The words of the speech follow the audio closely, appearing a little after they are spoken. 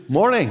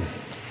Morning.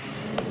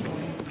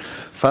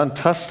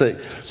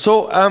 Fantastic.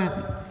 So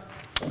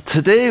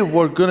today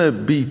we're going to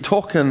be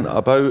talking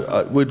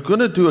about, we're going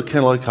to do a kind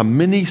of like a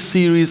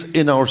mini-series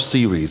in our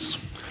series.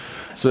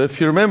 So if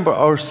you remember,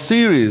 our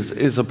series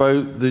is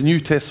about the New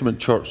Testament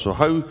church, so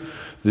how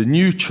the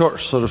new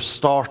church sort of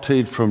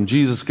started from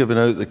Jesus giving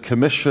out the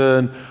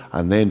commission,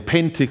 and then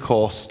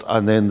Pentecost,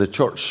 and then the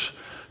church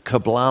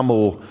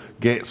kablamo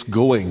gets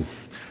going.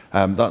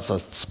 That's a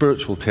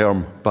spiritual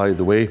term, by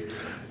the way.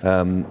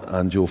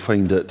 And you'll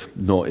find it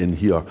not in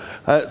here.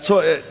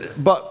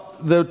 But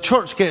the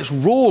church gets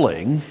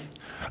rolling,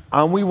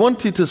 and we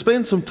wanted to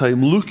spend some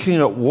time looking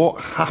at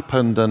what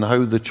happened and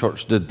how the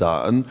church did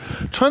that, and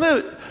trying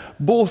to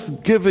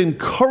both give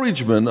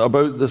encouragement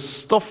about the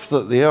stuff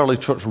that the early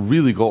church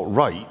really got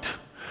right,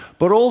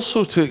 but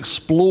also to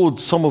explode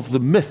some of the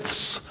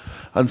myths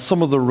and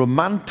some of the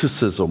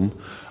romanticism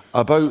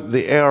about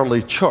the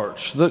early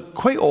church that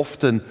quite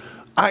often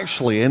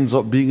actually ends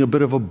up being a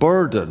bit of a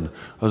burden,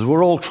 as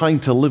we're all trying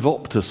to live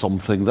up to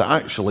something that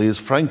actually is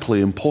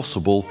frankly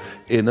impossible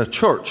in a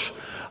church.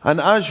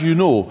 And as you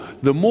know,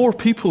 the more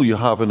people you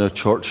have in a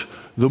church,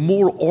 the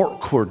more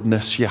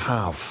awkwardness you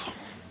have.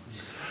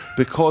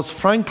 Because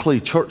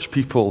frankly, church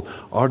people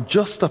are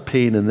just a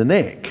pain in the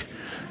neck,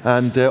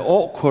 and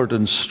awkward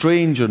and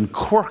strange and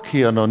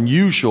quirky and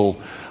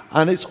unusual.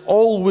 And it's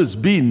always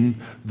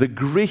been the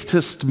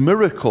greatest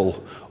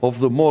miracle of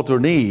the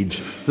modern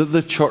age that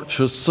the church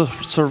has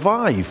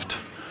survived.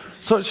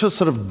 Such a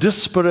sort of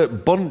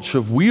disparate bunch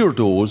of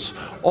weirdos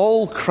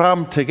all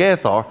crammed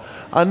together,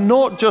 and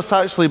not just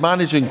actually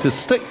managing to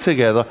stick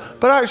together,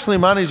 but actually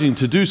managing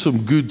to do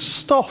some good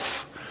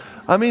stuff.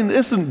 I mean,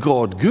 isn't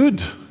God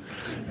good?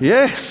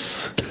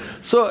 Yes.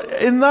 So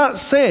in that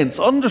sense,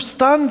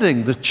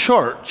 understanding the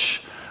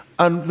church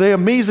and the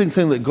amazing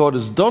thing that God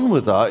has done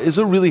with that is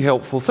a really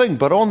helpful thing.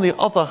 But on the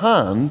other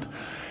hand,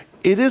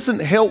 it isn't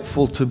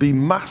helpful to be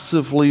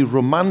massively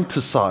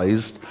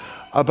romanticized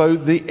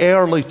about the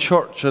early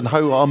church and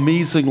how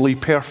amazingly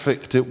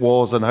perfect it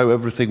was and how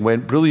everything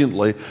went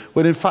brilliantly,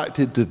 when in fact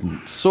it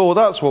didn't. So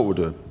that's what we're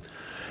doing.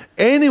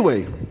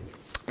 Anyway,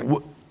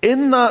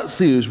 in that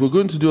series, we're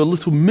going to do a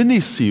little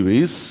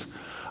mini-series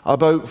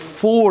about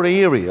 4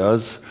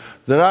 areas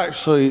that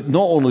actually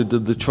not only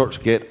did the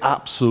church get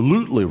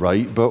absolutely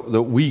right, but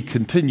that we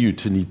continue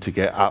to need to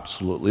get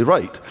absolutely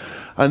right.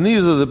 And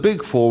these are the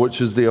big 4, which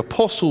is the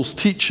apostles'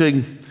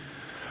 teaching,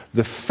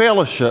 the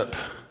fellowship,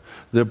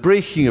 the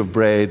breaking of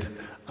bread,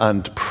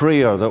 and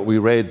prayer that we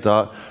read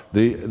that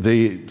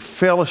the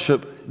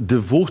fellowship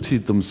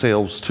devoted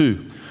themselves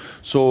to.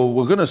 So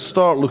we're going to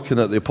start looking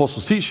at the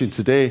apostles' teaching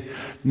today.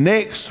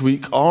 Next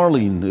week,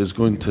 Arlene is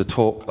going to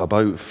talk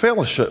about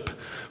fellowship,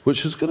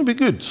 which is going to be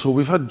good. So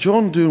we've had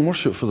John doing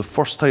worship for the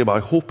first time. I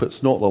hope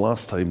it's not the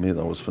last time, mate.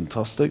 That was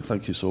fantastic.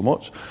 Thank you so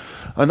much.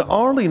 And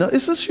Arlene,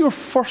 is this your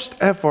first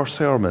ever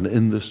sermon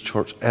in this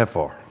church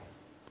ever?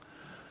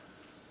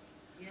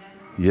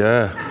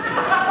 Yeah.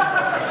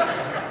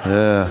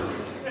 Yeah.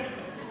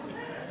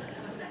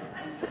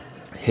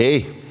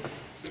 Hey.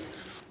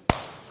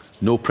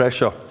 No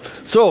pressure.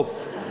 So,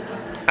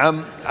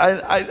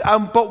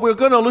 but we're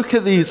going to look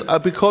at these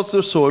because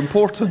they're so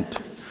important.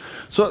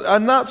 So,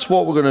 and that's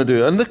what we're going to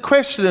do. And the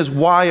question is,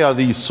 why are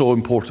these so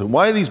important?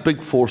 Why are these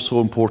big 4 so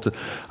important?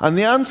 And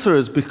the answer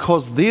is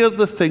because they're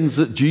the things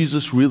that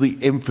Jesus really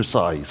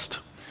emphasized.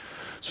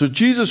 So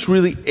Jesus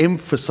really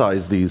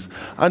emphasized these.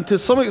 And to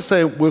some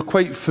extent, we're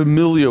quite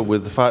familiar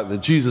with the fact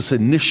that Jesus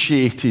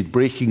initiated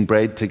breaking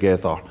bread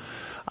together.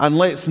 And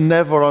let's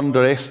never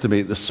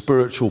underestimate the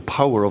spiritual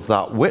power of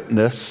that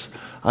witness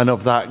and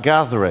of that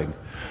gathering.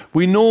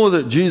 We know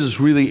that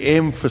Jesus really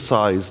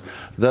emphasized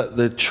that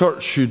the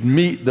church should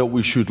meet, that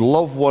we should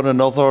love one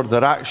another,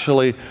 that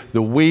actually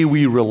the way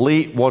we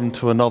relate one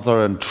to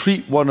another and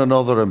treat one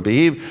another and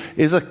behave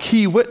is a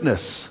key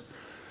witness.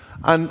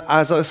 And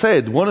as I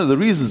said, one of the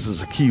reasons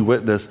it's a key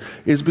witness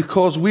is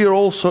because we are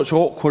all such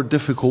awkward,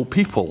 difficult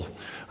people.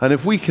 And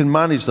if we can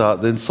manage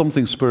that, then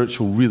something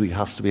spiritual really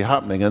has to be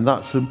happening, and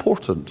that's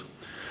important.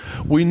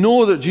 We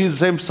know that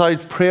Jesus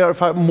emphasized prayer. In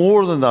fact,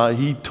 more than that,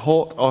 he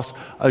taught us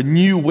a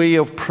new way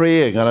of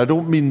praying. And I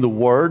don't mean the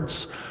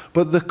words,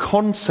 but the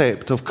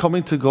concept of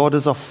coming to God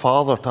as a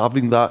father, to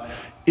having that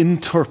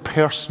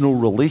interpersonal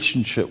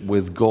relationship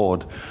with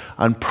God,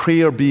 and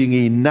prayer being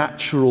a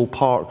natural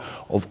part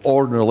of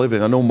ordinary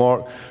living. I know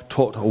Mark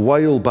talked a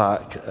while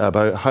back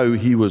about how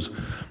he was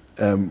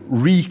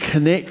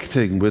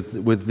reconnecting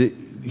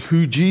with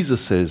who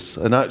Jesus is,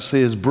 and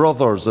actually his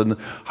brothers, and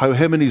how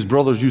him and his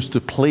brothers used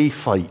to play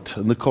fight,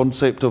 and the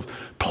concept of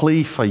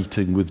play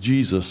fighting with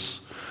Jesus,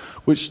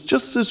 which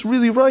just is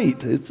really right.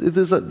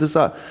 There's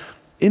that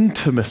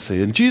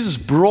intimacy, and Jesus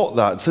brought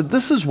that and said,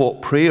 this is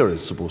what prayer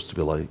is supposed to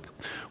be like,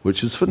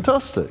 which is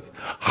fantastic.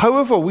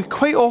 However, we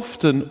quite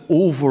often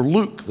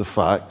overlook the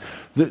fact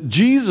that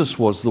Jesus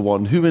was the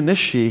one who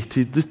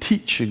initiated the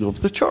teaching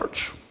of the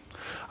church.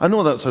 I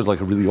know that sounds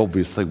like a really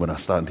obvious thing when I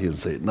stand here and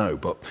say it now,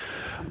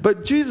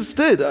 but Jesus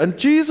did. And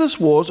Jesus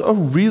was a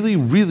really,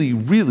 really,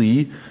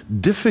 really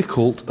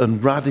difficult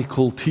and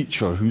radical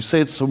teacher who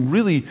said some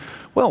really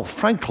well,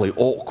 frankly,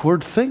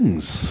 awkward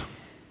things.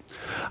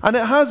 And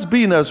it has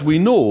been, as we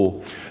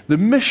know, the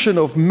mission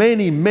of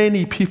many,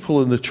 many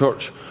people in the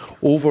church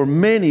over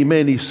many,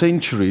 many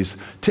centuries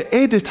to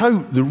edit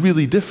out the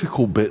really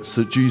difficult bits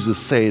that Jesus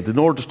said in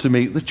order to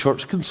make the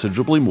church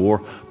considerably more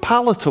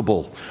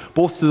palatable,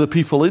 both to the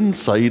people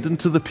inside and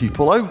to the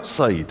people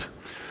outside.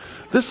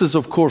 This is,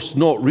 of course,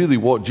 not really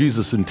what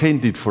Jesus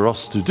intended for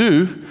us to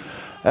do,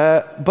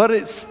 but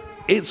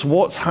it's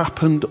what's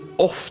happened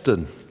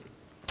often.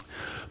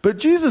 But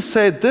Jesus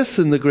said this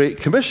in the Great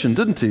Commission,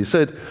 didn't he? He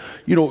said,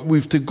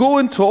 we've to go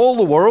into all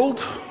the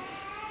world,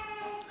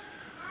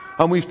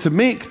 and we've to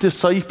make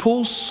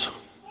disciples,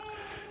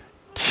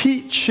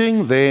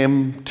 teaching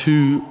them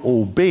to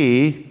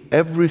obey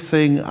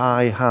everything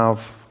I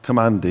have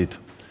commanded,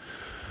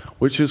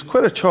 which is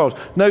quite a charge.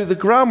 Now, the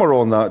grammar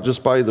on that,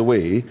 just by the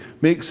way,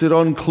 makes it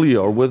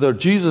unclear whether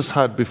Jesus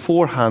had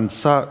beforehand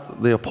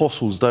sat the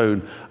apostles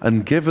down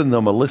and given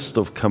them a list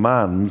of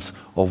commands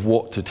of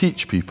what to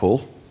teach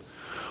people,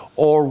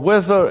 or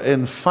whether,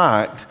 in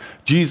fact,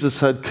 Jesus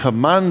had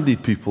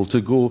commanded people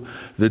to go,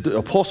 the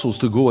apostles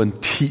to go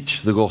and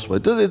teach the gospel.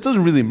 It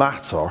doesn't really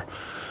matter,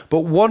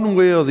 but one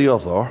way or the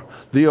other,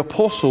 the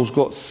apostles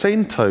got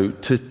sent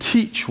out to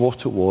teach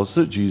what it was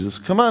that Jesus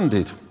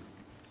commanded.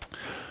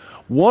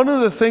 One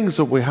of the things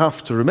that we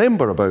have to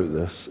remember about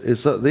this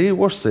is that they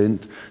were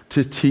sent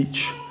to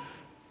teach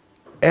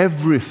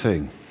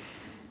everything.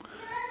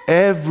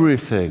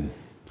 Everything.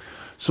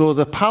 So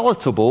the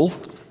palatable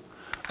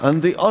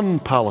and the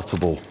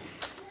unpalatable.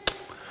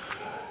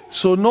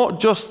 So not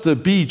just the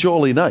be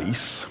jolly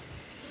nice,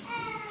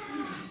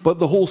 but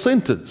the whole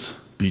sentence,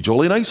 be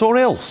jolly nice or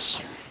else,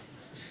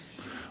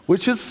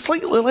 which is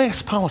slightly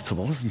less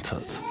palatable, isn't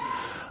it?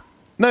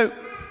 Now,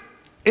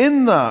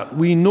 in that,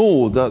 we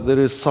know that there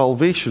is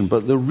salvation,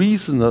 but the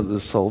reason that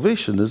there's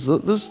salvation is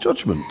that there's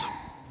judgment.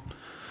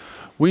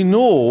 We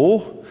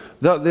know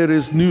that there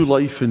is new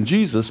life in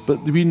Jesus,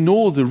 but we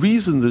know the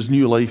reason there's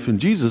new life in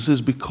Jesus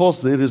is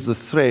because there is the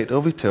threat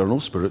of eternal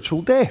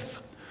spiritual death.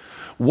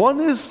 One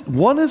is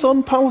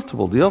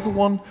unpalatable, the other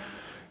one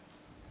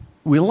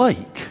we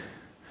like,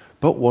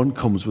 but one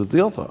comes with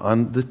the other,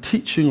 and the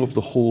teaching of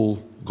the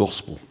whole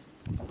gospel.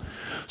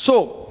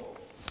 So,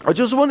 I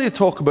just want to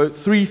talk about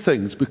three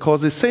things,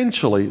 because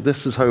essentially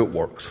this is how it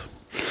works.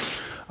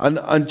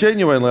 And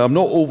genuinely, I'm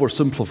not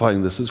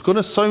oversimplifying this. It's going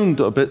to sound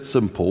a bit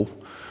simple,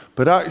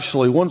 but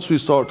actually, once we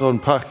start to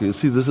unpack it,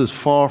 see, this is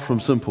far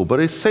from simple. But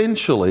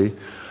essentially,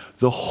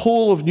 the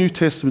whole of New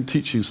Testament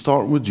teaching,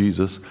 starting with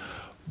Jesus,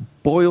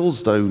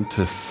 boils down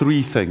to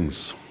three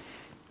things.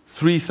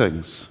 Three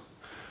things.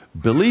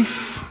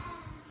 Belief,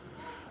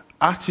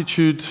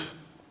 attitude,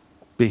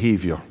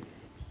 behavior.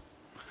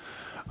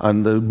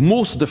 And the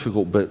most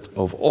difficult bit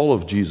of all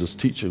of Jesus'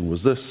 teaching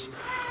was this,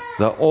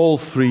 that all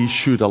three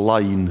should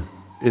align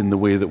in the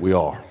way that we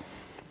are.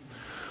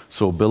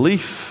 So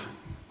belief,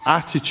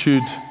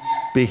 attitude,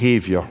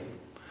 behavior,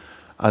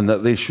 and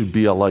that they should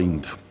be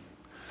aligned.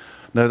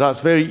 Now that's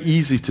very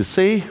easy to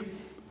say,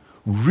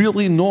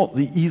 really not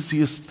the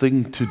easiest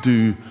thing to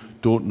do.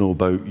 Don't know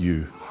about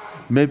you.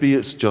 Maybe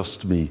it's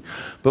just me.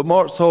 But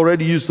Mark's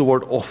already used the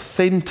word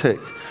authentic,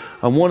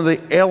 and one of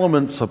the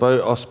elements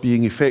about us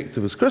being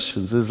effective as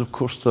Christians is, of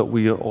course, that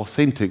we are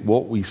authentic.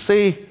 What we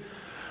say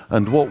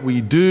and what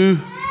we do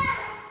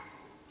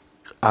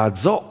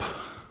adds up,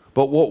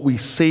 but what we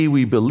say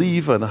we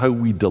believe and how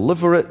we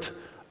deliver it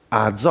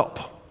adds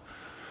up.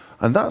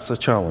 And that's a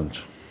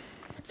challenge.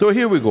 So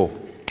here we go.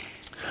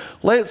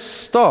 Let's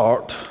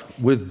start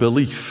with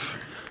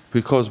belief,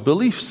 because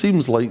belief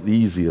seems like the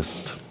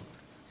easiest.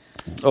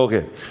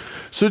 Okay,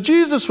 so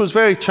Jesus was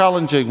very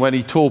challenging when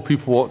he told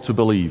people what to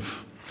believe.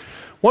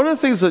 One of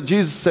the things that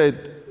Jesus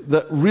said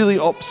that really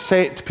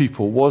upset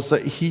people was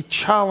that he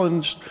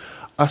challenged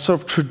a sort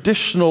of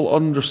traditional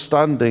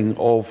understanding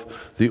of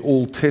the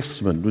Old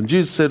Testament. When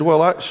Jesus said,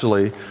 well,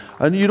 actually,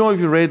 and if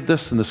you read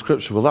this in the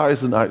scripture, well, that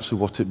isn't actually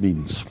what it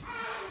means.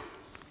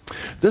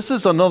 This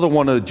is another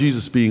one of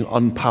Jesus being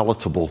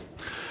unpalatable.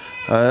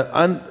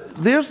 And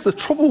there's the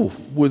trouble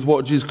with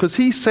what Jesus, because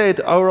he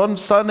said our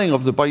understanding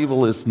of the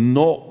Bible is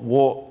not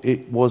what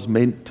it was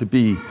meant to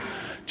be.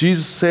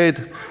 Jesus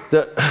said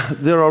that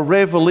there are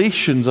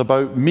revelations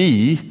about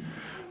me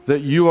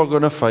that you are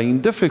going to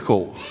find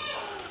difficult.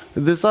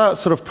 There's that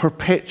sort of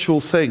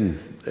perpetual thing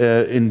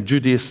in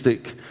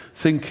Judaistic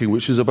thinking,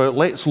 which is about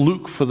let's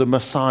look for the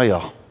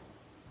Messiah.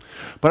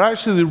 But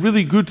actually the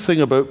really good thing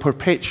about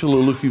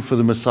perpetually looking for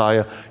the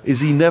Messiah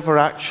is he never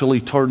actually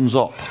turns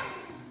up.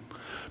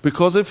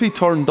 Because if he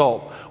turned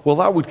up, well,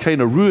 that would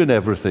kind of ruin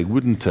everything,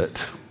 wouldn't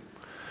it?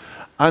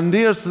 And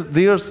there's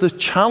the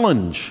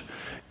challenge,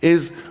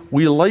 is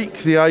we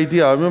like the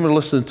idea. I remember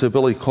listening to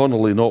Billy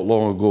Connolly not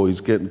long ago.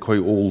 He's getting quite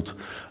old.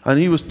 And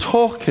he was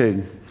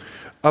talking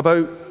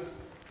about,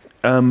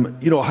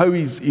 how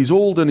he's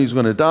old and he's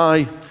going to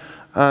die.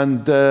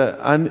 And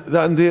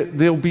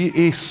there'll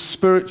be a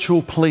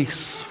spiritual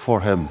place for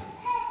him.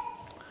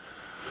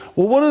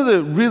 Well, one of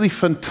the really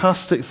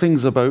fantastic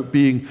things about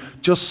being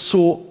just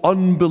so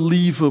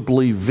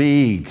unbelievably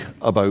vague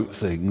about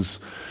things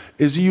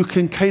is you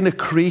can kind of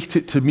create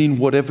it to mean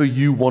whatever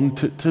you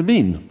want it to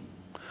mean.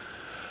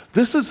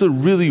 This is a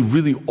really,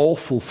 really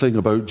awful thing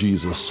about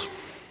Jesus.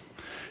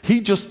 He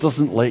just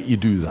doesn't let you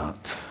do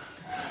that.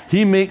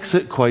 He makes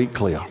it quite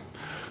clear.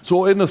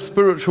 So in a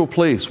spiritual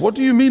place, what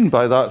do you mean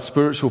by that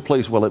spiritual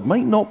place? Well, it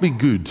might not be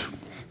good.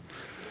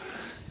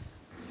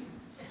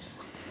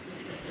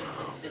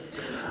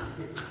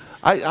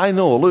 I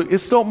know, look,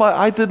 it's not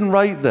I didn't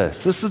write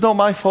this. This is not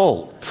my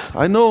fault.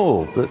 I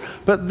know.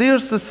 But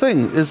there's the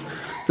thing, is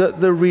that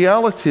the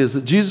reality is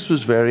that Jesus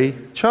was very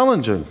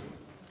challenging.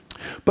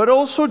 But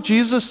also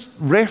Jesus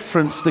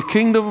referenced the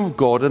kingdom of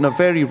God in a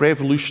very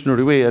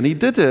revolutionary way, and he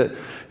did it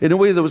in a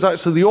way that was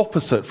actually the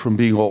opposite from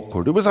being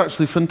awkward. It was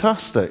actually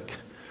fantastic.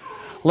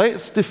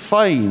 Let's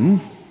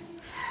define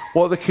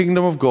what the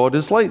kingdom of God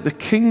is like. The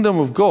kingdom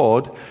of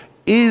God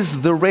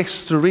is the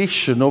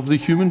restoration of the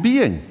human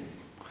being.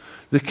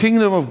 The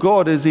kingdom of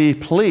God is a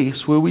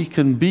place where we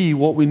can be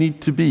what we need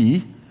to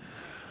be,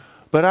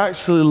 but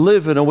actually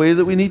live in a way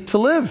that we need to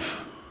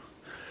live.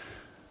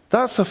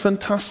 That's a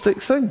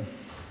fantastic thing.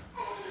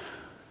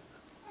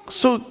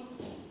 So,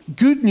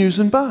 good news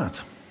and bad.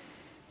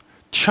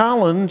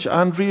 Challenge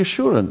and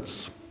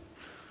reassurance.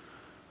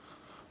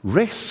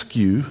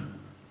 Rescue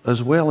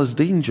as well as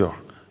danger.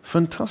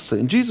 Fantastic.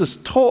 And Jesus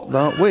taught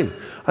that way,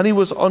 and he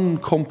was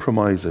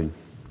uncompromising.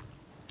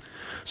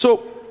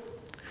 So,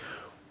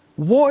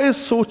 what is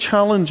so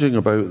challenging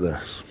about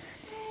this?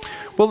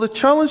 Well, the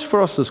challenge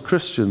for us as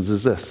Christians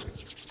is this,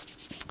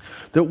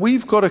 that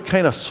we've got to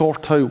kind of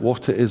sort out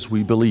what it is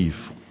we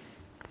believe.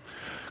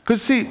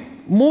 Because, see,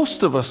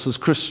 most of us as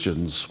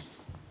Christians,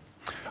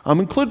 I'm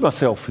including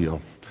myself here,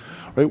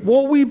 right?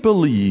 What we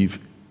believe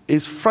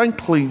is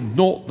frankly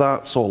not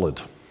that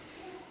solid.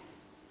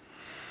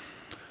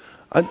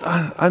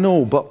 I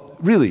know,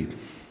 but really,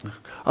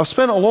 I've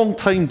spent a long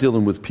time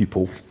dealing with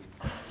people,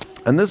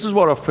 and this is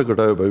what I've figured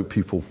out about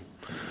people.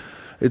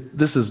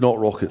 This is not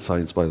rocket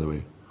science, by the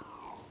way.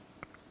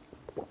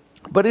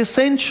 But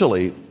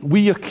essentially,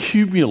 we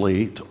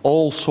accumulate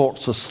all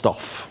sorts of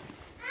stuff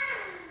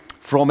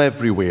from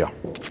everywhere.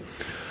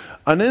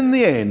 And in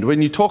the end,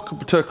 when you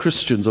talk to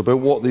Christians about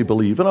what they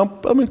believe, and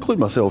I'm including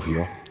myself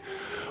here,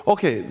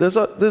 okay, there's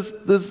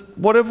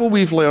whatever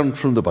we've learned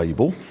from the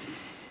Bible.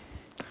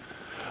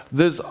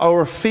 There's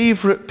our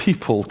favorite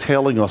people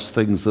telling us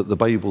things that the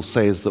Bible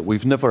says that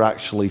we've never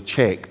actually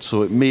checked,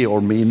 so it may or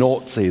may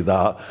not say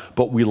that,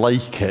 but we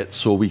like it,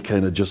 so we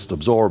kind of just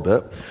absorb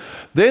it.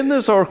 Then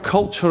there's our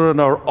culture and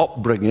our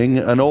upbringing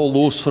and all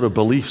those sort of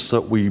beliefs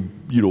that we,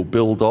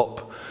 build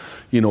up.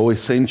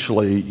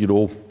 Essentially,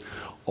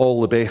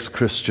 all the best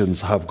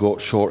Christians have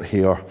got short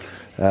hair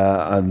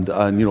and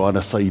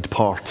a side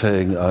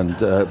parting, and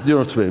you know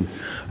what I mean.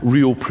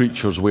 Real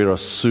preachers wear a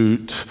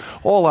suit,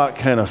 all that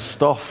kind of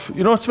stuff.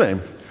 You know what I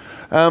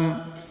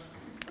mean?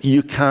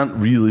 You can't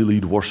really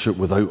lead worship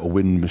without a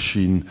wind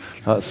machine.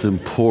 That's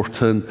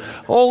important.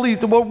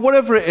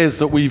 Whatever it is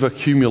that we've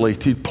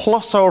accumulated,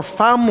 plus our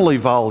family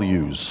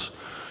values.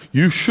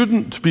 You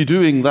shouldn't be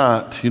doing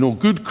that.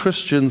 Good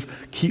Christians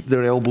keep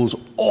their elbows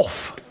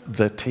off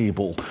the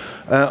table.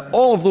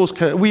 All of those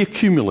we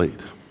accumulate.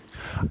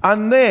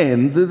 And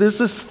then there's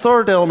this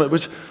third element,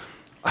 which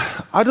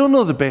I don't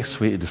know the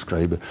best way to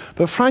describe it,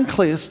 but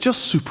frankly, it's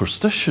just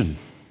superstition.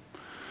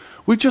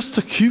 We just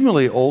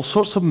accumulate all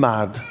sorts of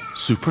mad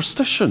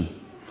superstition.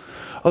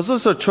 I was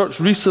listening to a church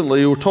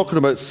recently who were talking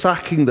about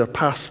sacking their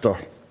pastor.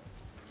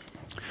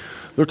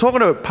 They're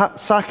talking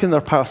about sacking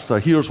their pastor.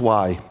 Here's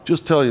why.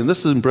 Just tell you, this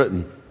is in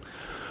Britain.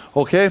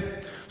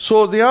 Okay?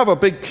 So they have a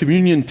big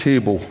communion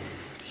table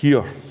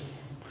here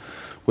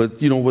with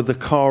the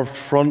carved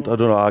front. I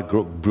don't know, I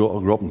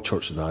grew up in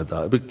churches that had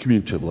that. A big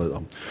communion table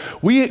like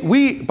that.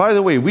 We, by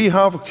the way, we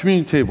have a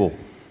communion table.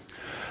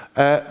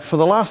 For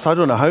the last, I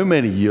don't know how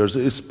many years,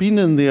 it's been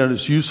in there and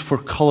it's used for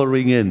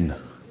colouring in.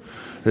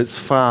 It's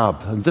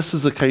fab. And this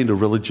is the kind of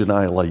religion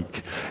I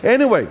like.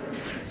 Anyway,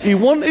 he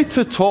wanted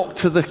to talk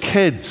to the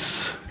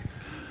kids.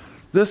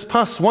 This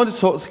pastor wanted to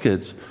talk to the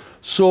kids.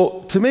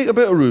 So to make a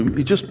bit of room,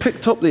 he just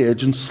picked up the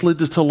edge and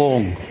slid it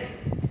along.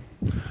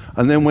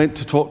 And then went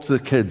to talk to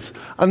the kids.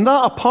 And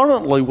that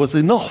apparently was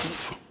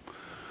enough.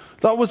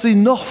 That was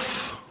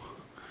enough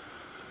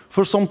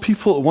for some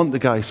people to want the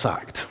guy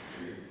sacked.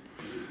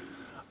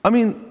 I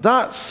mean,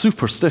 that's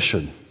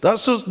superstition.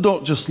 That's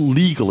not just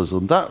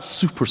legalism, that's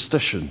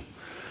superstition.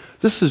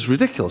 This is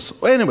ridiculous.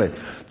 Anyway,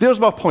 there's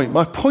my point.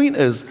 My point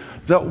is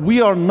that we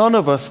are none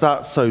of us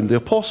that sound. The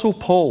Apostle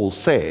Paul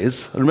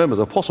says, and remember,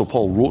 the Apostle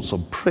Paul wrote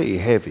some pretty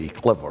heavy,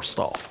 clever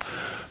stuff.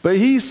 But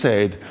he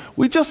said,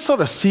 we just sort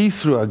of see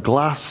through a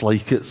glass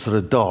like it's sort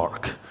of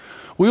dark.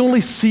 We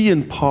only see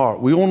in part.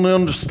 We only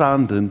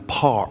understand in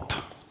part.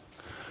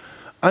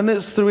 And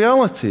it's the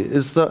reality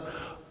is that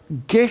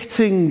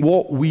getting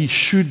what we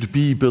should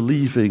be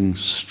believing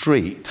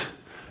straight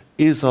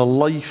is a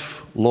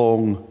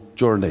lifelong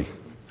journey.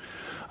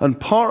 And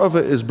part of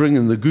it is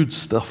bringing the good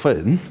stuff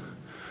in,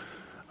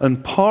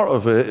 and part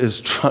of it is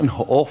trying to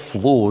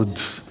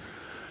offload.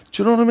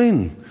 Do you know what I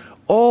mean?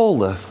 All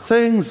the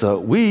things that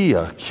we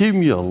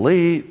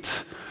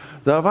accumulate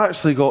that have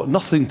actually got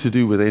nothing to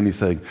do with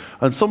anything.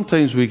 And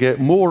sometimes we get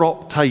more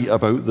uptight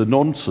about the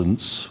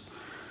nonsense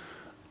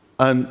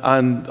and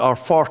are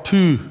far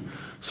too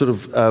sort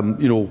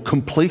of,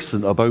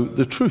 complacent about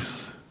the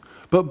truth.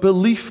 But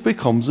belief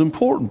becomes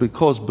important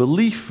because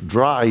belief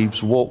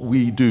drives what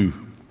we do.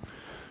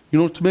 You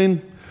know what I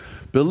mean?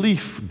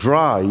 Belief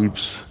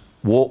drives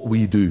what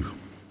we do.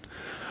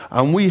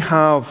 And we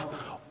have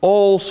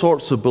all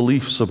sorts of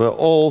beliefs about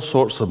all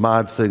sorts of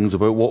mad things,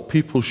 about what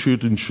people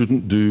should and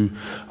shouldn't do,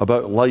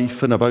 about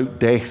life and about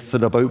death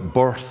and about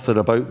birth and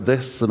about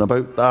this and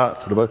about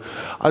that. And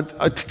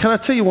about. Can I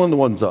tell you one of the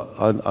ones that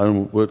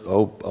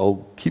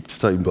I'll keep to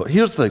time, but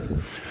here's the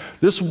thing.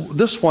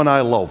 This one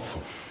I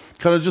love.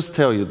 Can I just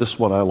tell you this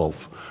one I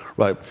love?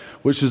 Right,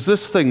 which is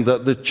this thing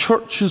that the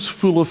church is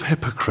full of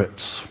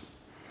hypocrites.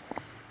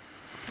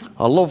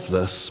 I love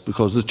this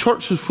because the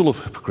church is full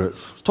of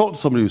hypocrites. I was talking to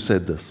somebody who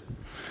said this.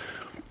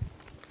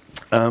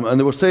 And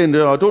they were saying,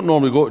 I don't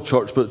normally go to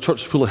church, but the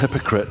church is full of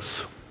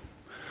hypocrites.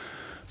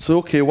 So,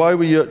 okay, why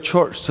were you at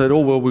church? Said,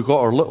 well, we got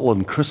our little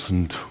one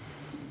christened.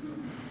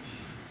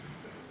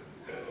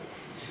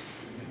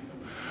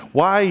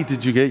 Why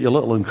did you get your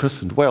little one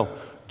christened? Well,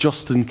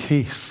 just in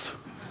case.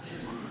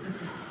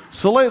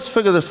 So let's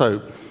figure this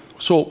out.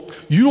 So,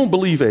 you don't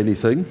believe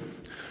anything.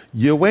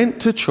 You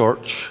went to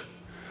church.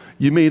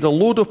 You made a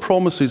load of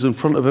promises in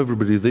front of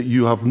everybody that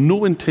you have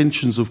no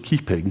intentions of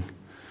keeping,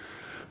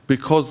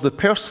 because the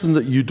person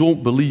that you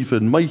don't believe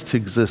in might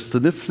exist,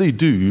 and if they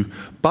do,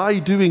 by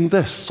doing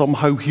this,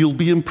 somehow he'll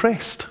be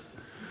impressed.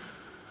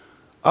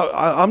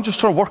 I'm just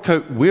trying to work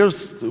out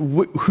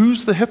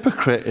who's the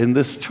hypocrite in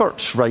this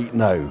church right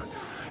now.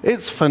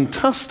 It's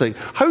fantastic.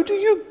 How do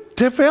you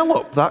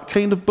develop that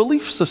kind of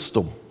belief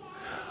system?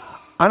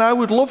 And I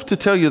would love to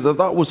tell you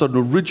that was an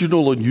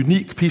original and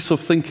unique piece of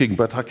thinking,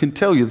 but I can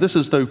tell you this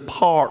is now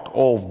part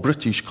of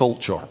British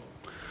culture.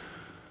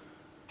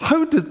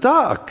 How did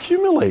that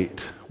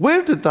accumulate?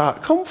 Where did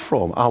that come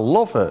from? I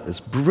love it. It's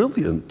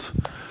brilliant.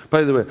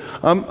 By the way,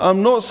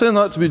 I'm not saying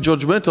that to be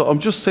judgmental. I'm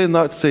just saying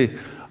that to say,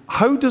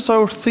 how does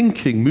our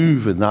thinking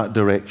move in that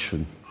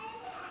direction?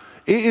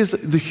 It is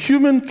the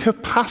human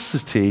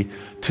capacity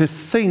to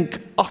think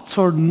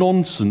utter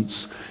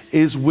nonsense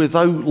is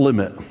without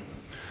limit.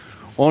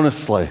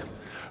 Honestly,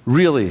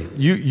 really,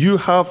 you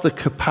have the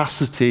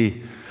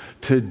capacity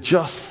to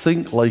just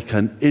think like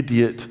an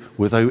idiot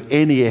without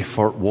any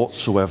effort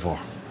whatsoever.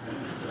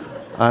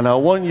 And I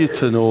want you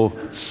to know,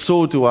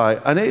 so do I.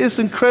 And it is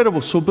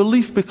incredible. So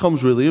belief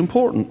becomes really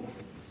important.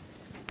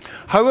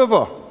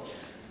 However,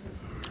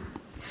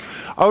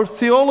 our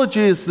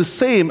theology is the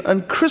same,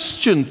 and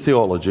Christian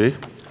theology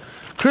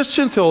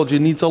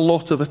needs a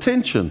lot of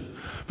attention.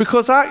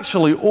 Because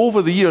actually,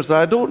 over the years,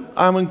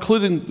 I'm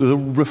including the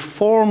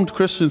Reformed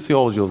Christian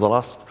theology of the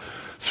last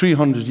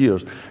 300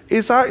 years,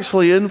 is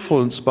actually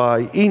influenced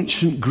by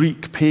ancient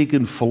Greek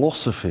pagan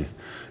philosophy.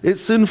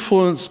 It's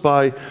influenced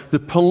by the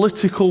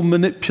political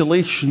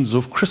manipulations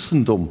of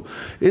Christendom.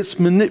 It's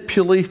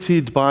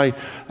manipulated by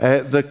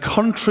the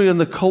country and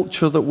the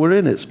culture that we're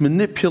in. It's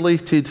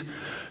manipulated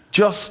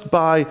just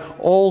by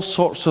all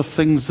sorts of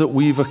things that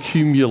we've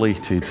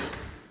accumulated.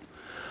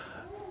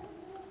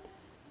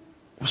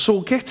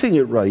 So getting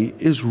it right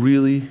is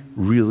really,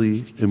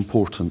 really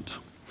important.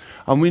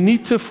 And we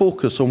need to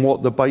focus on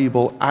what the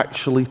Bible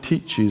actually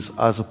teaches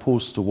as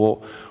opposed to what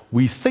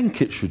we think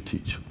it should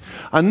teach.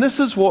 And this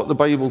is what the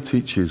Bible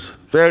teaches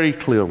very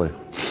clearly.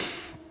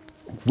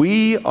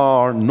 We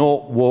are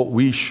not what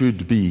we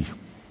should be.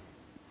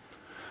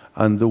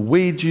 And the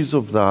wages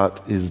of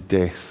that is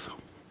death.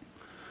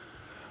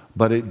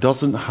 But it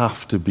doesn't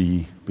have to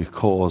be,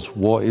 because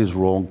what is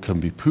wrong can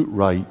be put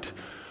right,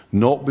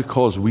 not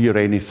because we are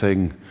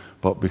anything,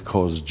 but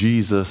because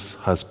Jesus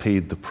has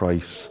paid the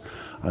price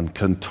and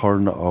can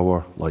turn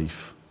our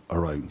life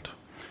around.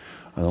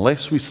 And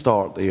unless we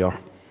start there,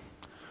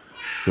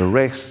 the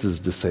rest is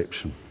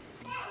deception.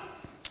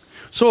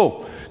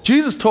 So,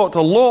 Jesus talked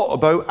a lot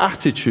about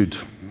attitude,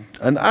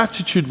 and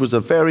attitude was a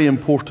very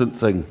important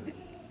thing.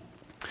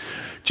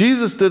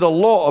 Jesus did a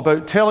lot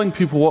about telling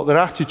people what their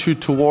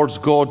attitude towards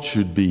God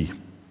should be.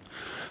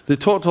 They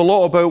talked a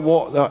lot about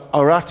what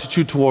our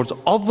attitude towards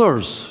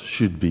others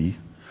should be,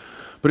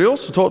 but he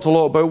also talked a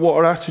lot about what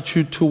our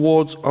attitude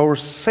towards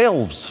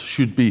ourselves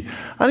should be.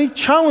 And he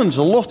challenged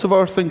a lot of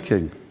our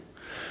thinking.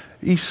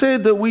 He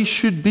said that we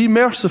should be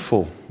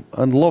merciful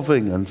and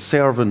loving and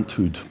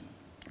servanthood,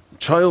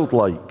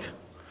 childlike,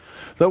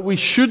 that we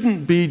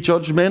shouldn't be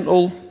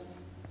judgmental,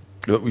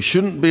 that we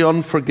shouldn't be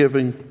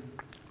unforgiving,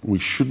 we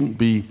shouldn't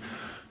be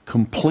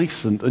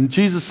complacent. And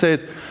Jesus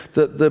said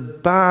that the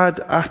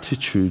bad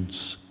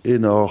attitudes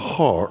in our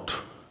heart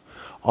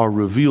are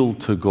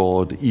revealed to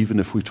God even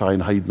if we try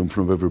and hide them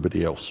from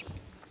everybody else.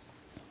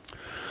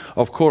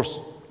 Of course,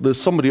 there's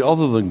somebody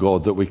other than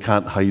God that we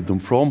can't hide them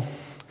from.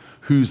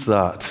 Who's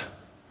that?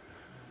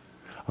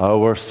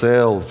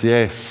 Ourselves,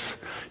 yes.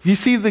 You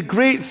see, the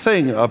great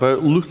thing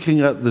about looking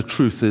at the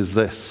truth is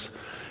this,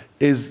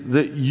 is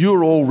that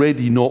you're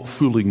already not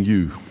fooling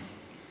you.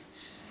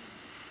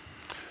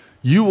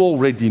 You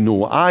already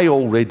know. I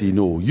already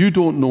know. You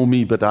don't know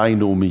me, but I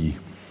know me.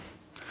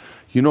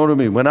 You know what I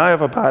mean? When I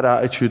have a bad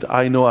attitude,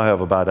 I know I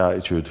have a bad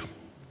attitude.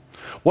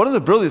 One of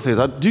the brilliant things,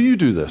 do you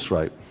do this,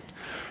 right?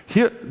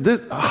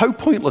 How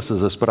pointless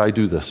is this, but I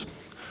do this.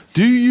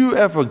 Do you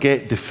ever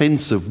get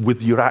defensive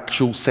with your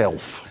actual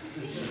self?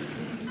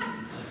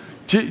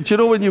 Do you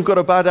know when you've got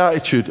a bad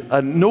attitude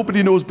and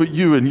nobody knows but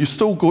you, and you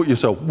still go to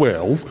yourself,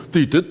 well,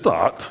 they did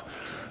that.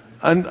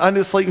 And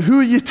it's like, who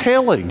are you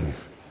telling?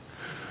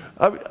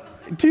 I mean,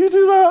 do you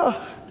do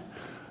that?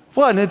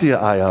 What an idiot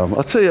I am.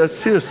 I'll tell you,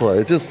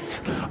 seriously,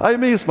 I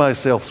amaze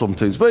myself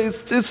sometimes. But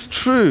it's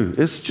true.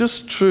 It's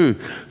just true.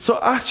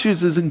 So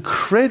attitudes is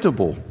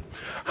incredible.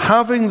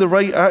 Having the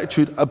right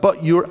attitude,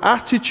 but your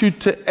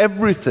attitude to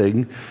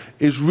everything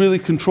is really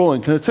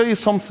controlling. Can I tell you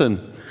something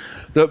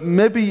that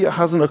maybe it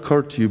hasn't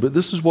occurred to you, but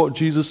this is what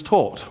Jesus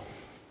taught.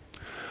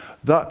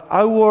 That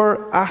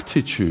our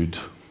attitude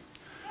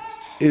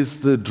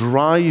is the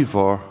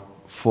driver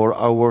for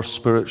our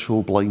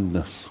spiritual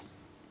blindness.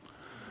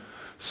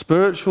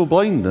 Spiritual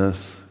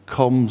blindness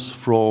comes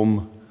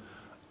from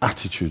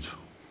attitude.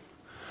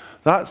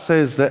 That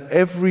says that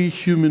every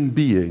human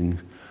being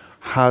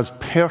has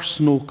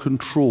personal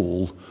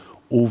control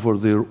over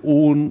their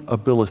own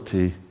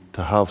ability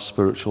to have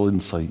spiritual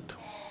insight.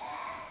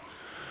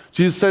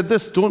 Jesus said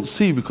this, don't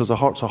see because their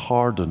hearts are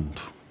hardened.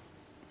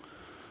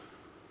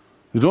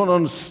 They don't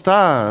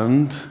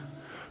understand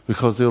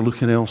because they're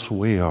looking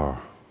elsewhere.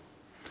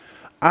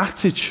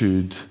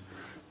 Attitude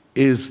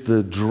is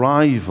the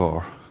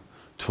driver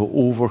to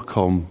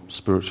overcome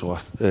spiritual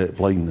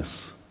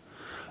blindness.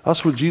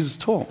 That's what Jesus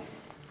taught.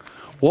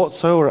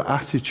 What's our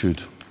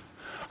attitude?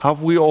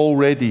 Have we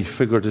already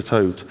figured it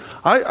out?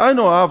 I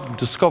know I've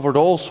discovered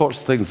all sorts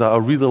of things that I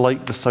really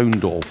like the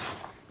sound of.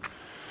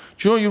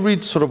 Do you know, you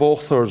read sort of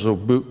authors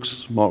of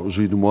books, Mark was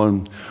reading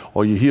one,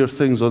 or you hear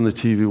things on the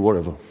TV,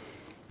 whatever.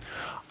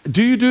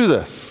 Do you do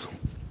this?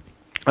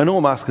 I know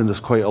I'm asking this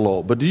quite a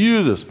lot, but do you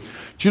do this? Do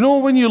you know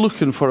when you're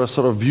looking for a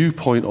sort of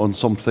viewpoint on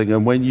something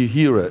and when you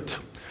hear it,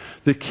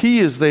 the key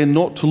is then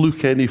not to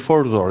look any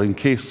further in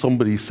case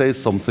somebody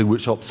says something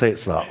which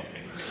upsets that.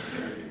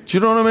 Do you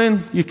know what I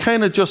mean? You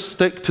kind of just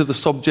stick to the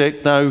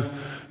subject now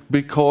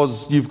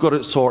because you've got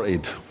it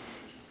sorted.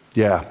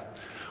 Yeah.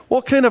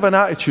 What kind of an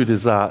attitude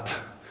is that?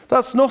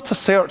 That's not a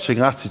searching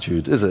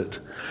attitude, is it?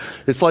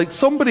 It's like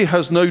somebody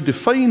has now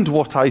defined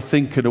what I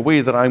think in a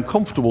way that I'm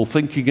comfortable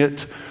thinking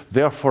it,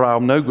 therefore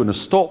I'm now going to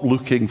stop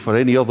looking for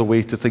any other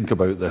way to think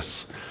about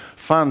this.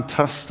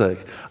 Fantastic.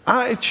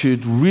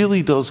 Attitude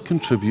really does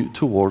contribute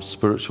towards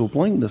spiritual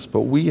blindness,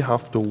 but we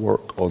have to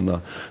work on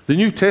that. The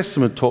New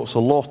Testament talks a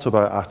lot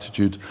about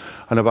attitude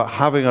and about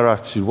having our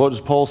attitude. What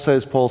does Paul say?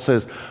 Paul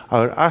says,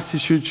 our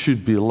attitude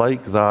should be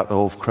like that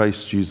of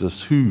Christ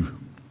Jesus, who,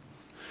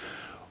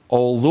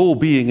 although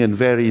being in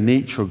very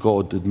nature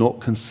God, did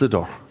not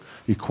consider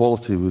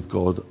equality with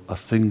God a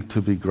thing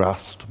to be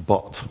grasped,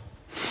 but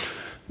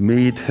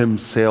made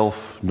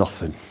himself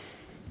nothing.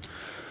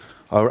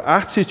 Our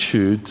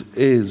attitude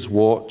is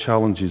what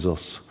challenges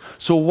us.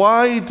 So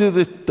why do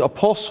the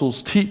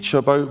apostles teach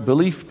about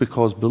belief?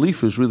 Because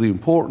belief is really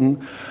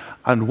important,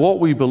 and what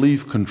we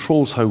believe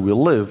controls how we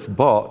live,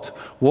 but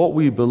what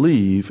we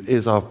believe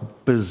is a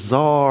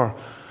bizarre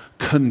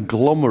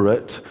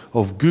conglomerate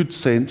of good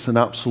sense and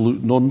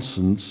absolute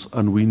nonsense,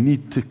 and we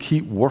need to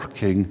keep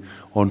working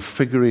on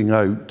figuring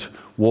out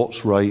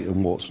what's right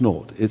and what's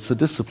not. It's a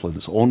discipline.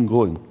 It's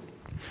ongoing.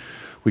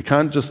 We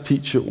can't just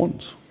teach it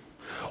once.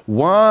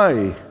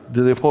 Why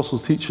do the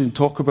apostles teach and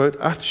talk about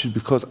attitude?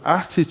 Because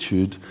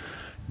attitude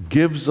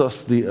gives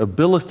us the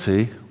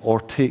ability or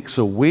takes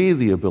away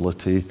the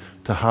ability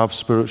to have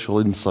spiritual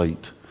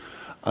insight.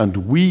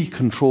 And we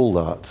control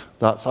that.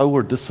 That's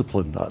our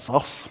discipline. That's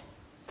us.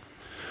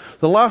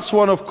 The last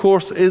one, of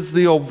course, is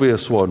the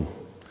obvious one.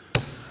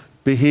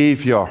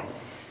 Behavior.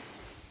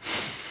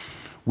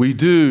 We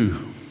do.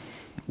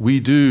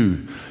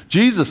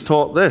 Jesus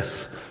taught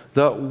this,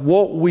 that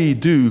what we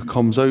do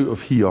comes out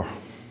of here.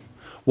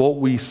 What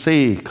we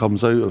say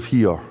comes out of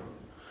here.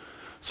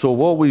 So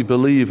what we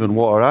believe and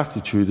what our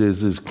attitude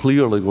is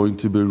clearly going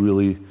to be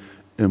really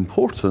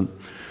important.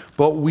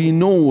 But we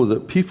know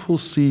that people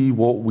see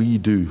what we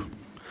do.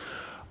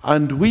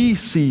 And we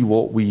see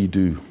what we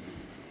do.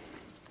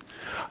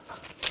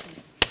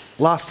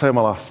 Last time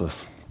I'll ask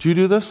this. Do you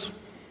do this?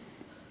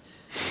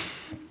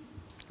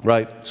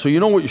 Right, so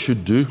you know what you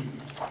should do,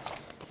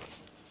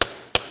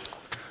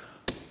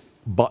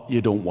 but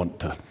you don't want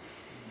to.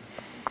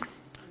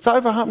 Has that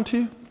ever happened to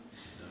you?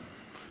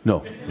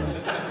 No.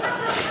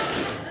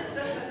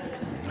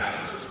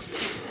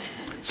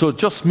 So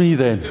just me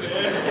then.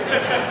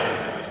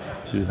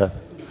 Yeah.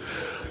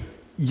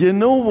 You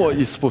know what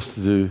you're supposed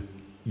to do,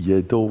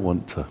 you don't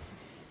want to.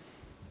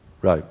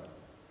 Right.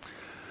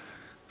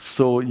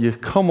 So you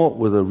come up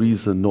with a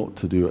reason not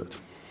to do it,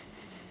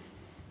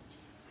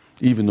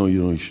 even though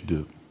you know you should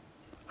do it.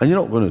 And you're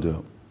not going to do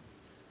it.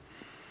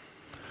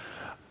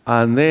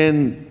 And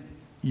then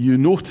you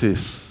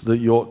notice that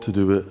you ought to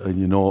do it and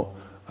you're not,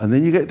 and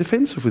then you get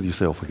defensive with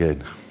yourself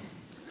again.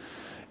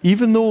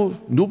 even though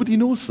nobody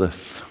knows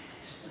this.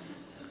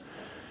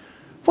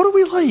 What are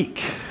we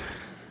like?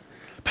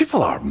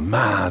 People are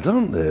mad,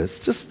 aren't they?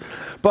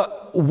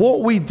 But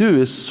what we do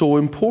is so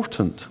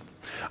important.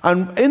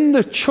 And in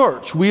the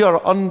church, we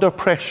are under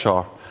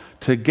pressure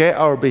to get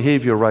our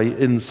behavior right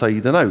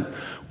inside and out.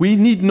 We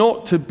need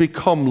not to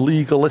become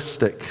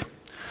legalistic.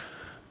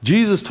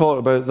 Jesus talked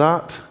about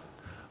that,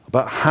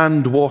 about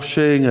hand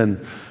washing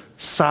and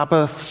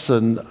Sabbaths,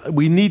 and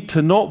we need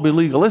to not be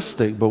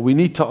legalistic, but we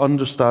need to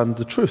understand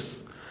the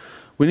truth.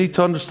 We need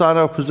to understand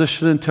our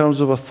position in terms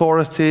of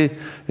authority,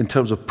 in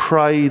terms of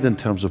pride, in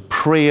terms of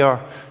prayer,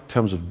 in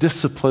terms of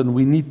discipline.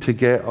 We need to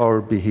get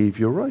our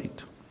behavior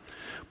right.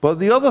 But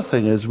the other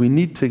thing is we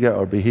need to get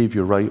our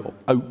behavior right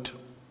out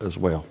as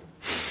well.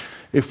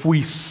 If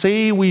we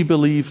say we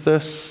believe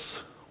this,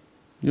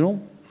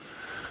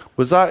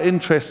 was that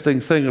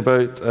interesting thing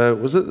about,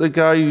 was it the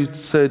guy who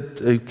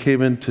said he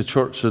came into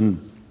church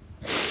and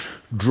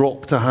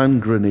dropped a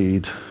hand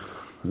grenade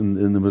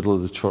in the middle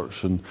of the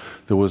church, and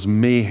there was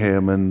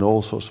mayhem and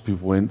all sorts of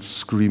people went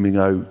screaming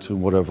out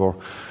and whatever.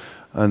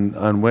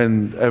 And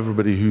when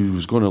everybody who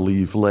was going to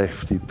leave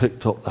left, he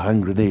picked up the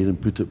hand grenade and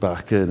put it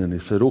back in, and he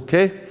said,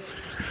 okay,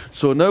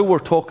 so now we're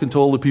talking to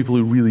all the people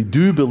who really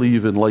do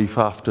believe in life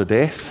after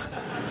death.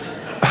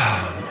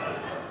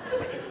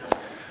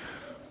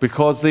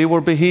 Because they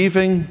were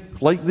behaving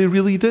like they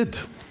really did.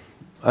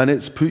 And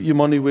it's put your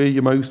money where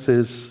your mouth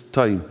is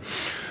time.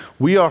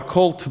 We are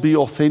called to be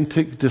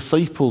authentic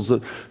disciples.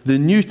 The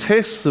New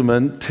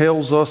Testament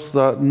tells us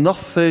that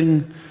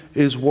nothing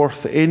is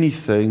worth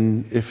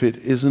anything if it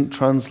isn't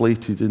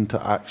translated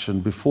into action.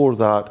 Before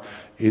that,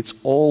 it's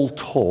all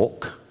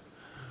talk,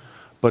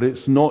 but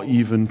it's not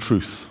even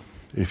truth.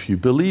 If you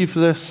believe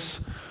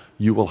this,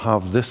 you will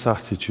have this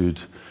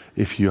attitude.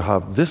 If you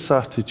have this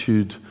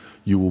attitude,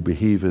 you will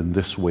behave in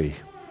this way.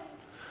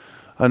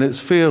 And it's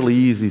fairly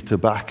easy to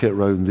back it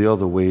round the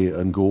other way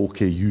and go,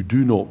 okay, you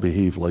do not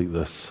behave like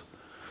this.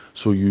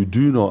 So you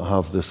do not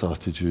have this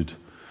attitude.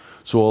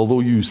 So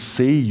although you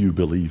say you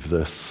believe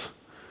this,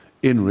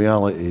 in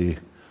reality,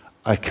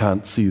 I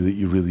can't see that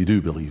you really do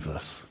believe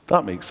this.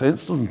 That makes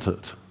sense, doesn't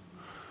it?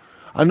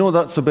 I know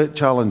that's a bit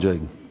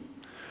challenging.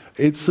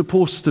 It's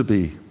supposed to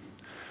be.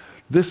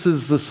 This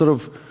is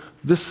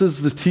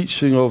the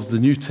teaching of the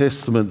New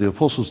Testament, the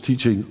Apostles'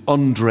 teaching,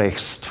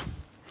 undressed.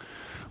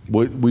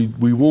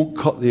 We won't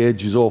cut the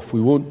edges off.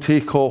 We won't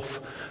take off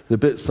the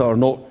bits that are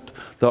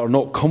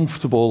not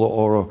comfortable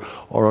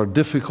or are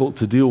difficult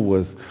to deal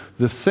with.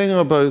 The thing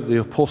about the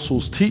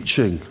Apostles'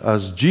 teaching,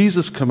 as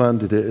Jesus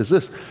commanded it,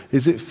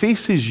 is it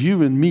faces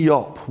you and me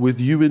up with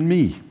you and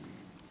me.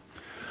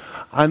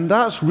 And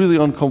that's really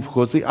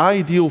uncomfortable, because the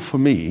ideal for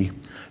me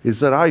is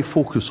that I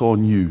focus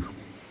on you.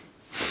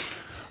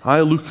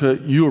 I look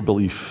at your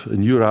belief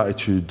and your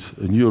attitude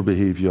and your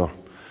behavior,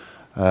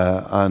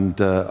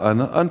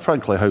 and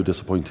frankly how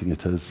disappointing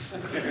it is,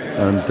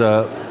 and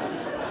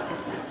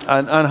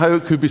how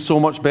it could be so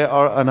much better,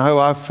 and how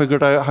I've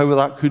figured out how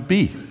that could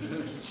be.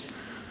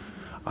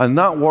 And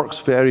that works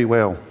very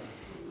well.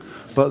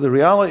 But the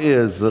reality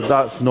is that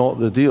that's not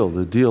the deal.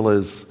 The deal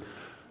is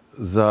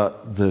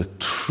that the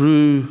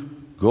true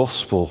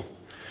gospel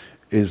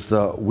is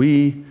that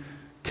we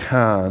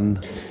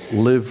can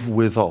live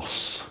with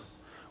us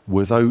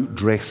without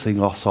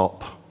dressing us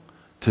up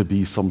to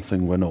be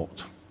something we're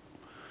not.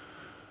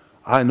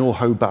 I know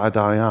how bad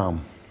I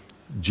am.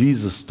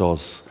 Jesus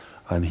does,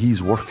 and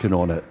he's working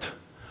on it.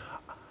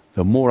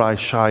 The more I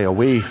shy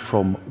away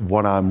from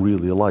what I'm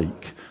really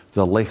like,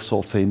 the less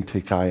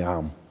authentic I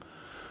am.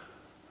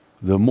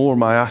 The more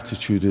my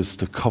attitude is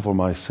to cover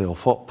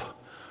myself up,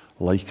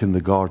 like in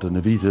the Garden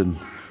of Eden,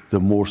 the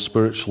more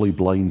spiritually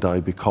blind I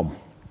become.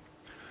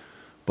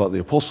 But the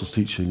Apostles'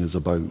 teaching is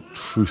about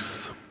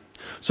truth.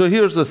 So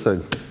here's the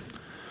thing.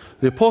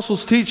 The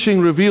Apostles'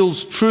 teaching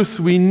reveals truth.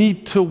 We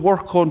need to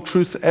work on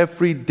truth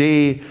every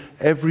day,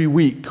 every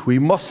week. We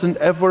mustn't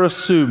ever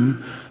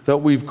assume that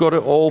we've got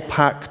it all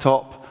packed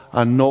up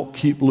and not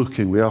keep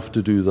looking. We have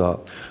to do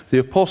that. The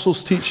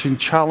Apostles' teaching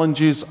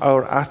challenges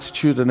our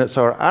attitude, and it's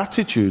our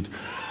attitude.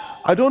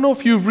 I don't know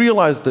if you've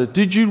realized it.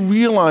 Did you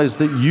realize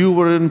that you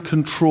were in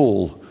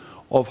control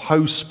of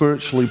how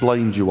spiritually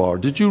blind you are?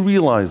 Did you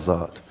realize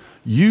that?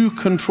 You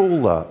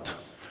control that.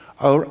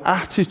 Our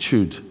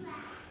attitude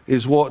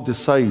is what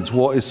decides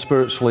what is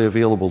spiritually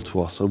available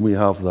to us, and we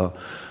have that.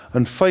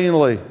 And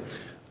finally,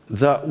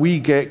 that we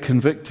get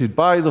convicted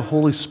by the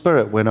Holy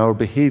Spirit when our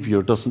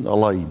behavior doesn't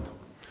align.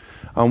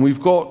 And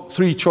we've got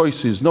three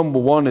choices. Number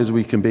one is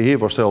we can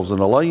behave ourselves in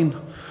a line.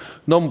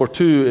 Number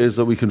two is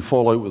that we can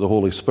fall out with the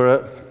Holy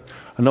Spirit.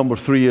 And number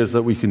three is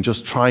that we can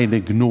just try and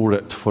ignore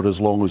it for as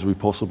long as we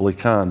possibly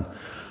can.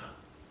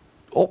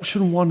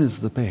 Option one is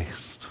the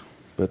best,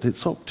 but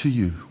it's up to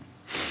you.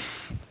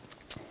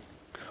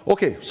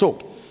 Okay, so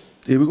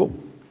here we go.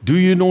 Do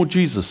you know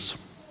Jesus?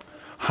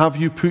 Have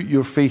you put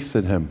your faith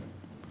in him?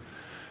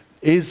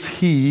 Is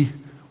he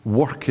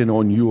working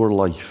on your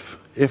life?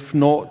 If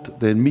not,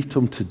 then meet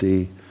him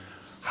today.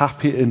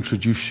 Happy to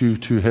introduce you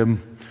to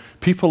him.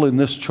 People in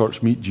this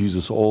church meet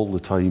Jesus all the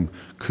time.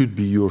 Could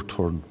be your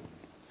turn.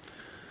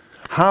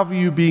 Have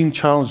you been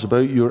challenged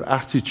about your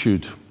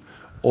attitude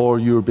or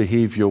your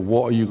behavior?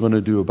 What are you going to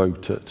do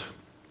about it?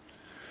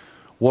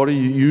 What are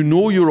you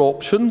know your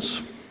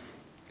options.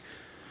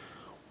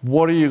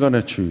 What are you going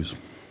to choose?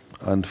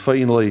 And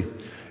finally,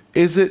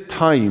 is it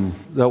time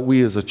that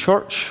we as a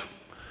church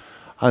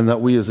and that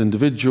we as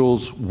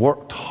individuals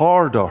worked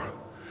harder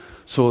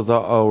so that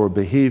our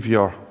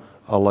behavior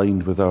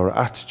aligned with our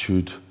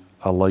attitude,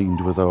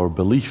 aligned with our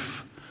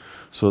belief,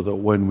 so that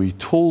when we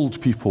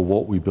told people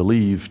what we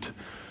believed,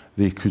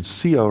 they could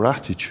see our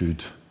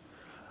attitude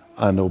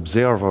and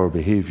observe our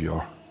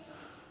behavior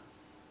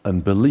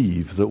and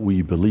believe that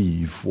we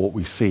believe what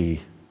we say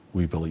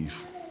we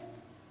believe.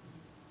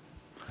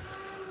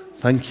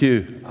 Thank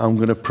you. I'm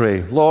going to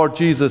pray. Lord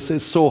Jesus,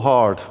 it's so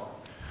hard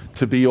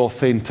to be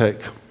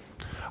authentic.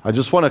 I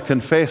just want to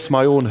confess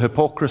my own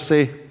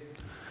hypocrisy,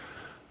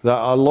 that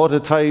a lot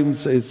of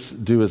times it's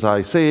do as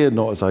I say and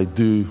not as I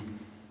do.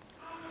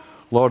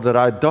 Lord, that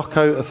I duck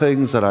out of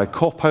things, that I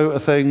cop out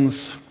of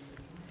things.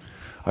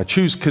 I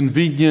choose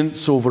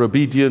convenience over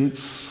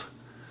obedience.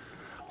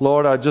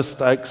 Lord, I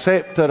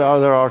accept that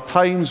there are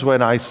times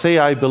when I say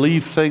I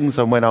believe things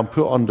and when I'm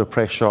put under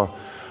pressure,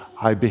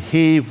 I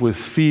behave with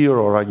fear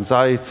or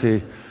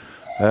anxiety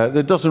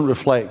that doesn't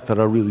reflect that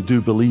I really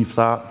do believe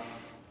that.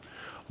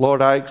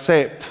 Lord, I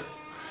accept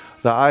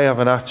that I have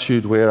an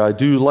attitude where I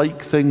do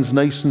like things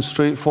nice and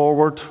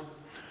straightforward,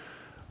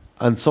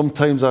 and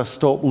sometimes I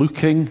stop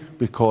looking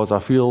because I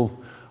feel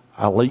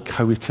I like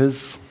how it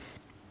is.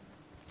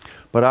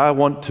 But I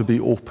want to be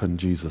open,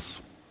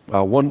 Jesus.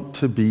 I want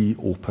to be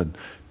open.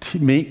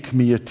 Make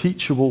me a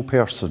teachable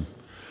person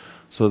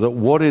so that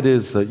what it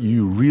is that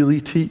you really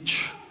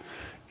teach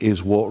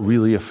is what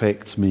really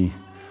affects me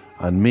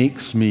and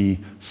makes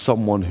me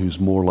someone who's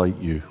more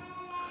like you.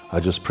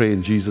 I just pray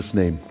in Jesus'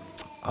 name.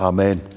 Amen.